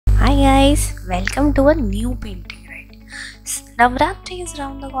guys, welcome to a new painting, right? Navratri is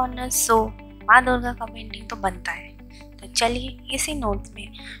around the corner, so माँ दुर्गा का painting तो बनता है। तो चलिए इसी नोट में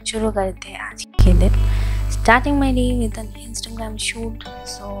शुरू करते हैं आज के दिन। Starting my day with an Instagram shoot.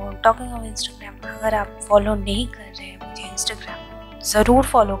 So talking of Instagram, अगर आप फॉलो नहीं कर रहे हैं मुझे इंस्टाग्राम, ज़रूर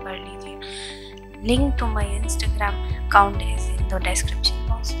फॉलो कर लीजिए। Link to my Instagram account is in the description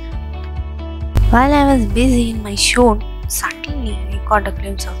box. While I was busy in my shoot, suddenly I caught a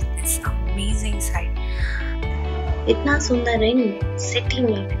glimpse of this amazing sight. इतना सुंदर रेन सिटी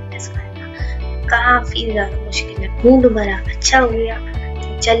में विटनेस करना काफी ज्यादा मुश्किल है। मूड बड़ा अच्छा हो गया,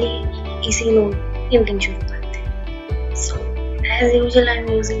 तो चलिए इसी नोट पेंटिंग शुरू करते हैं। So as usual, I am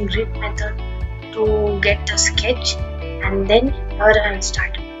using grid method to get the sketch, and then here I will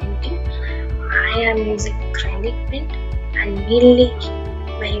start painting. I am using acrylic paint and mainly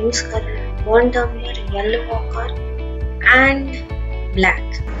मैं यूज कर रही हूँ burnt umber, yellow ochre and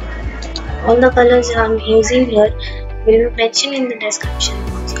black. All the colors I'm using here will be mentioned in the description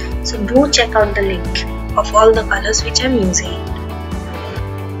box, so do check out the link of all the colors which I'm using.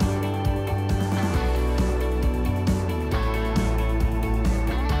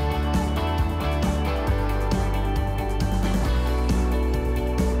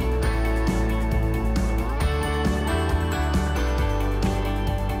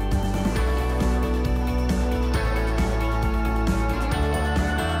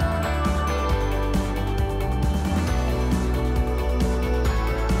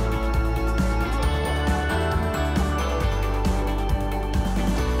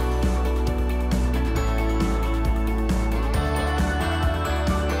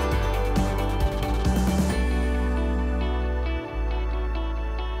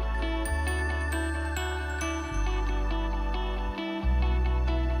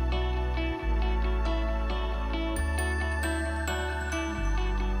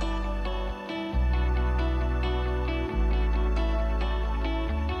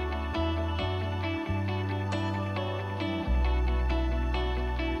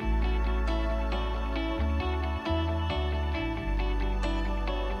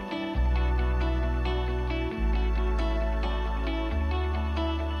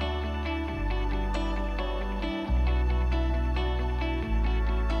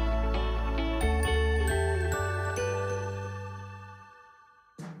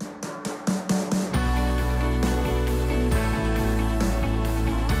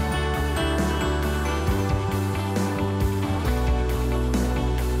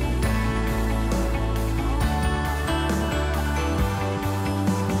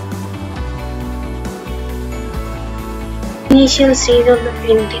 Initial stage of the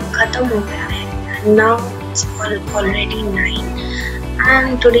painting खत्म हो गया है, and now it's already 9,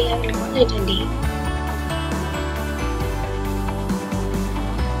 and today I will call it a day.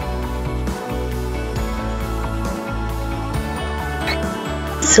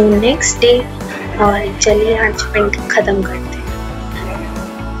 So next day, और चलिए आज painting खत्म करते हैं।